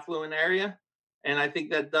an affluent area. And I think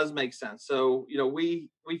that does make sense. So, we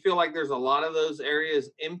feel like there's a lot of those areas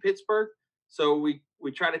in Pittsburgh. So we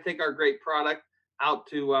try to take our great product out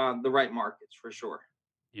to the right markets for sure.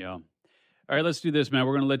 Yeah. All right, let's do this, man.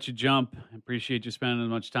 We're going to let you jump. I appreciate you spending as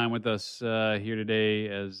much time with us here today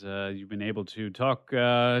as you've been able to talk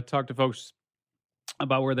to folks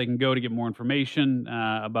about where they can go to get more information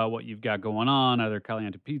about what you've got going on, either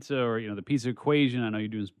Caliente Pizza or, the Pizza Equation. I know you're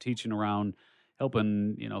doing some teaching around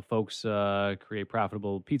helping, folks create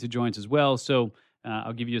profitable pizza joints as well. So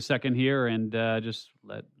I'll give you a second here and just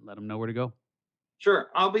let them know where to go. Sure.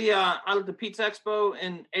 I'll be out at the Pizza Expo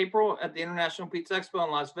in April at the International Pizza Expo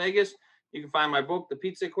in Las Vegas. You can find my book, The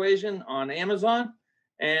Pizza Equation, on Amazon,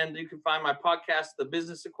 and you can find my podcast, The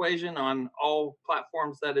Business Equation, on all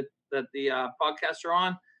platforms that the podcasts are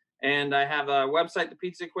on. And I have a website,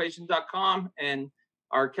 thepizzaequation.com, and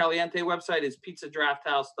our Caliente website is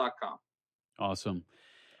pizzadrafthouse.com. Awesome.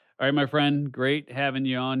 All right, my friend, great having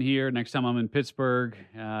you on here. Next time I'm in Pittsburgh,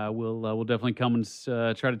 we'll definitely come and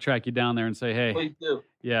try to track you down there and say, hey. Please do.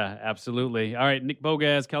 Yeah, absolutely. All right, Nick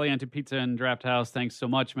Bogaz, Caliente Pizza and Draft House. Thanks so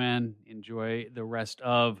much, man. Enjoy the rest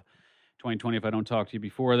of 2020 if I don't talk to you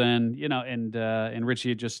before then. And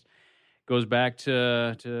Richie, it just goes back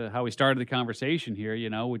to how we started the conversation here,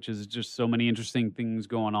 which is just so many interesting things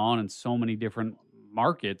going on in so many different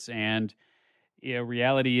markets. And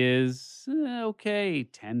reality is, okay,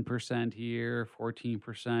 10% here,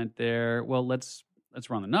 14% there. Well, let's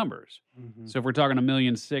run the numbers. Mm-hmm. So if we're talking $1.6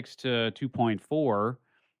 million to 2.4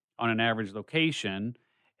 on an average location,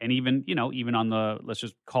 and even on the, let's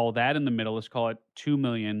just call that in the middle, let's call it 2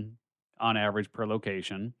 million on average per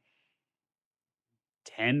location,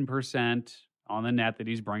 10% on the net that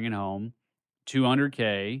he's bringing home,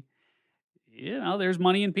 $200K. There's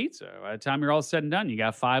money in pizza. By the time you're all said and done, you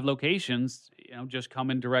got 5 locations, just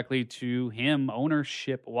coming directly to him,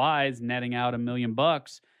 ownership wise, netting out $1 million,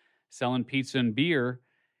 selling pizza and beer.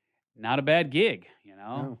 Not a bad gig,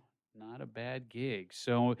 No. Not a bad gig.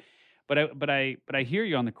 So, but I hear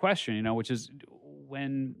you on the question, which is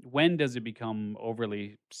when does it become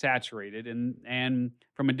overly saturated? And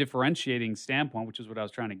from a differentiating standpoint, which is what I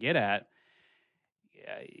was trying to get at,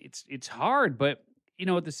 it's hard, but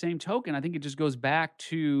at the same token, I think it just goes back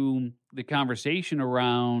to the conversation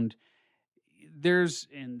around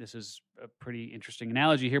and this is a pretty interesting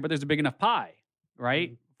analogy here, but there's a big enough pie, right,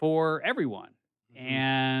 mm-hmm. for everyone. Mm-hmm.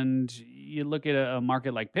 And you look at a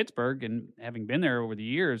market like Pittsburgh, and having been there over the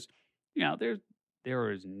years,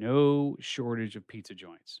 there is no shortage of pizza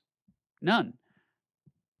joints. None.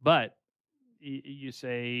 But you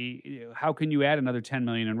say, how can you add another 10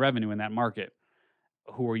 million in revenue in that market?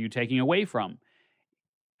 Who are you taking away from?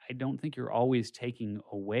 I don't think you're always taking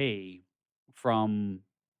away from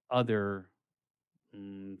other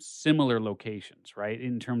similar locations, right?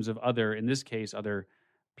 In terms of other, in this case, other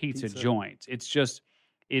pizza joints. It's just,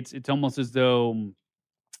 it's almost as though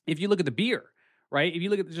if you look at the beer, right? If you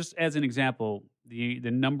look at, just as an example, the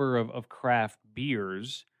number of craft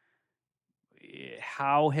beers,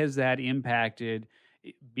 how has that impacted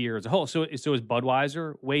beer as a whole? So is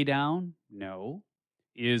Budweiser way down? No.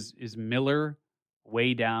 Is Miller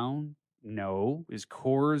way down? No. Is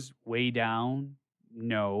Coors way down?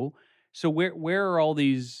 No. So where are all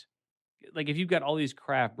these, like if you've got all these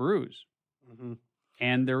craft brews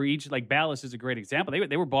and they're each, like Ballast is a great example.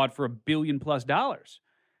 They were bought for $1 billion+.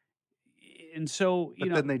 And so,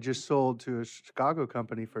 but then they just sold to a Chicago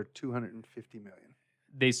company for $250 million.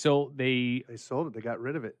 They sold it. They got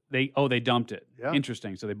rid of it. They dumped it. Yeah.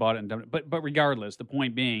 Interesting. So they bought it and dumped it. But regardless, the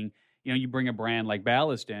point being, you bring a brand like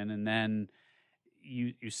Ballast in, and then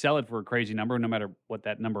you sell it for a crazy number, no matter what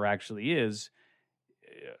that number actually is.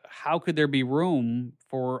 How could there be room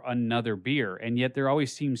for another beer? And yet there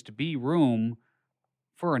always seems to be room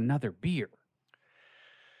for another beer.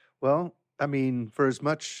 Well, I mean, for as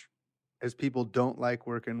much as people don't like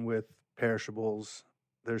working with perishables,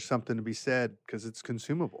 there's something to be said because it's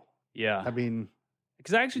consumable. Yeah. I mean,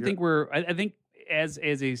 because I actually think I think as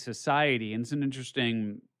a society, and it's an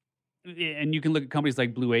interesting, and you can look at companies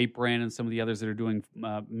like Blue Apron and some of the others that are doing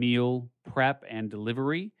meal prep and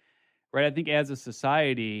delivery, right? I think as a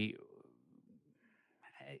society,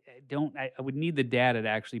 I would need the data to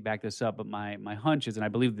actually back this up, but my hunch is, and I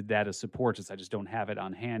believe the data supports this, I just don't have it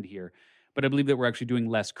on hand here, but I believe that we're actually doing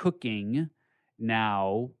less cooking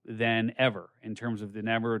now than ever in terms of the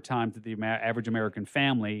number of times that the average American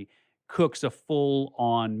family cooks a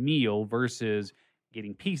full-on meal versus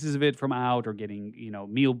getting pieces of it from out or getting,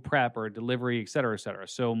 meal prep or delivery, et cetera, et cetera.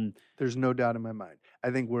 So there's no doubt in my mind. I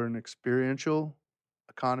think we're an experiential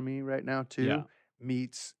economy right now too. Yeah.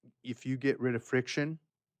 Meets, if you get rid of friction,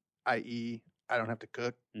 i.e. I don't have to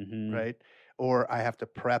cook, right? Or I have to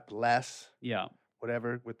prep less. Yeah.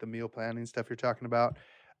 Whatever, with the meal planning stuff you're talking about.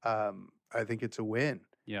 I think it's a win.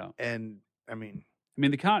 Yeah. And I mean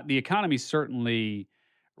the economy certainly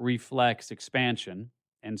reflects expansion.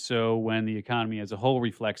 And so when the economy as a whole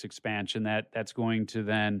reflects expansion, that's going to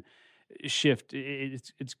then shift.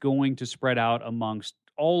 It's going to spread out amongst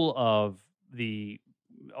all of the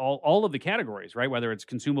categories, right? Whether it's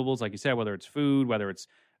consumables, like you said, whether it's food, whether it's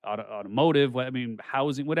automotive,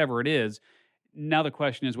 housing, whatever it is. Now the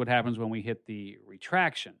question is, what happens when we hit the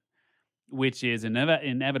retraction, which is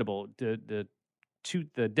inevitable. The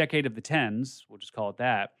decade of the tens, we'll just call it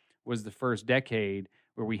that, was the first decade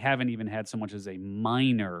where we haven't even had so much as a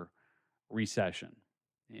minor recession.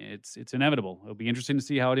 It's inevitable. It'll be interesting to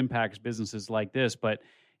see how it impacts businesses like this. But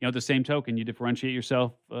at the same token, you differentiate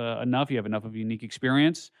yourself enough, you have enough of a unique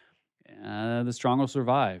experience, the strong will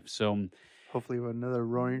survive. So hopefully with another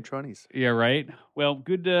Roaring 20s. Yeah, right. Well,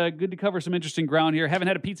 good to cover some interesting ground here. Haven't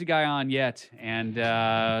had a pizza guy on yet, and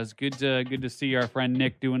it's good to see our friend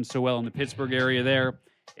Nick doing so well in the Pittsburgh area there.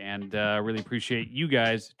 And really appreciate you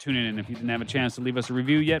guys tuning in. If you didn't have a chance to leave us a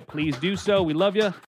review yet, please do so. We love you.